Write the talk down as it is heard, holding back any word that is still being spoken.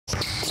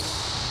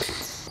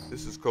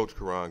This is Coach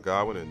Karan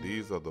Godwin, and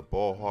these are the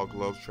Ball Hog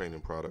Gloves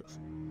training products.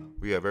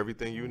 We have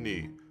everything you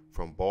need,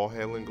 from ball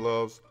handling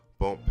gloves,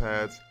 bump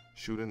pads,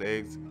 shooting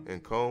eggs,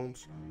 and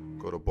cones.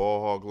 Go to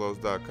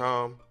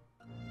ballhoggloves.com.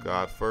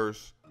 God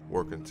first,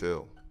 work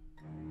until.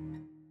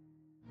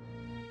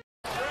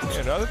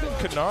 And other than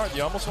Kennard,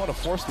 you almost want to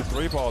force the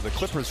three ball. The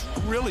Clippers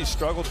really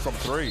struggled from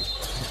three.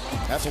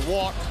 That's a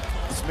walk.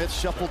 Smith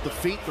shuffled the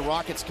feet. The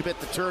Rockets commit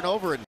the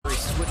turnover and very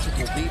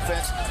switchable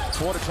defense.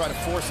 Porter try to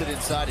force it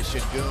inside of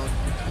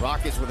Şengün.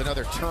 Rockets with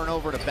another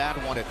turnover and a bad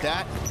one at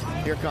that.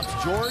 Here comes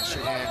George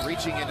and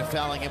reaching into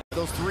fouling him.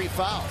 Those 3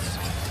 fouls.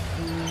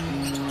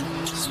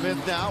 Smith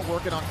now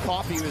working on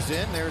Coffey, who's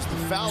in. There's the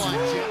foul line,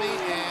 Jimmy,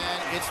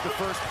 and it's the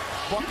first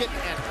bucket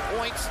and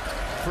points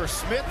for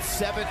Smith.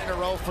 7 in a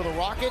row for the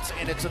Rockets,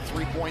 and it's a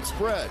 3-point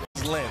spread.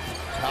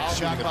 Foul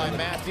shot by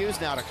Matthews,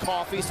 now to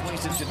Coffey,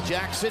 swings it to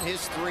Jackson.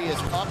 His 3 is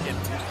up and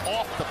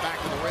off the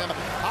back of the rim.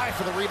 High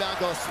for the rebound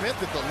goes Smith,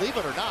 and believe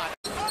it or not,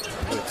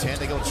 with 10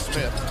 they go to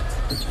Smith.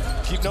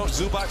 Keep note,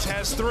 Zubac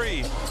has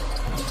 3.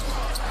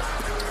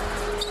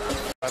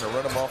 Trying to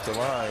run him off the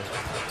line.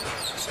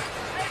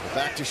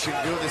 Back to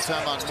Şengün, this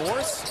time on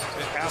Mróz.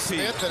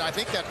 Smith, and I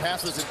think that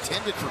pass was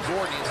intended for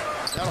Gordon.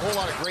 Not a whole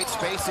lot of great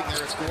spacing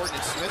there as Gordon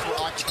and Smith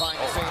were occupying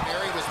the same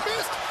area. Was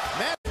missed.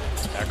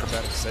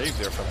 Acrobatic save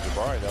there from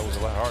Jabari. That was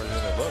a lot harder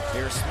than it looked.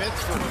 Here's Smith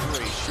for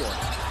 3, short.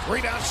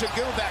 Rebound,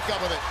 Şengün back up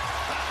with it.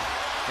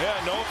 Yeah,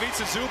 no beats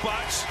a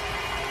Zubac.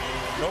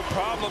 No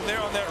problem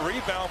there on that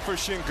rebound for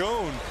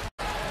Şengün.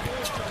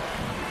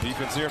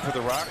 Defense here for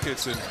the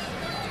Rockets, and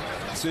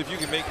see if you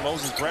can make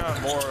Moses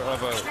Brown more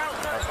of a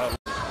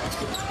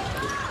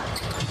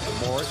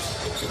Morris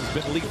has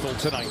been lethal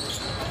tonight.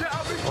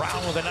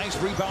 Brown with a nice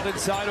rebound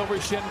inside over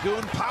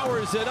Şengün.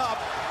 Powers it up.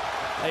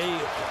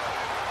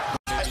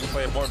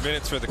 Playing more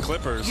minutes for the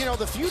Clippers. You know,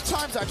 the few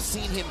times I've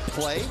seen him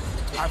play,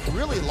 I've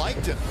really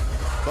liked him.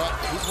 But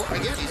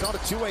he's on a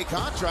 2-way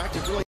contract.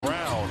 It really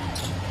Brown.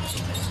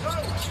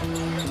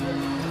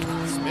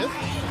 Smith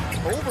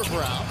over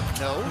Brown.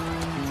 No.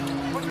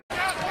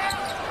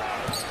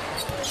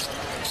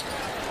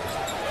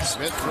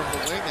 Smith from the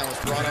wing, that was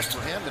brought up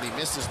for him, but he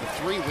misses the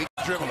 3. Weak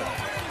dribbling.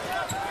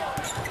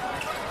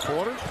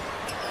 Porter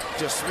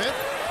to Smith.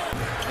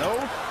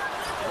 No.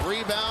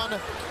 Rebound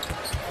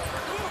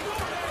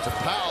to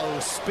Powell,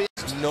 who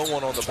spins. No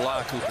one on the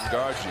block who can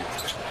guard you.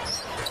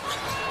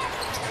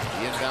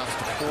 The inbounds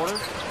to Porter.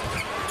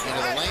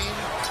 Into the lane.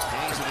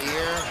 Hangs in the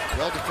air.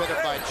 Well defended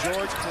by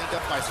George. Cleaned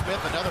up by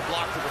Smith. Another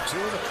block to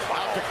Batum.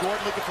 Out to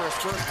Gordon looking for his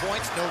first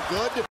points. No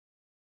good.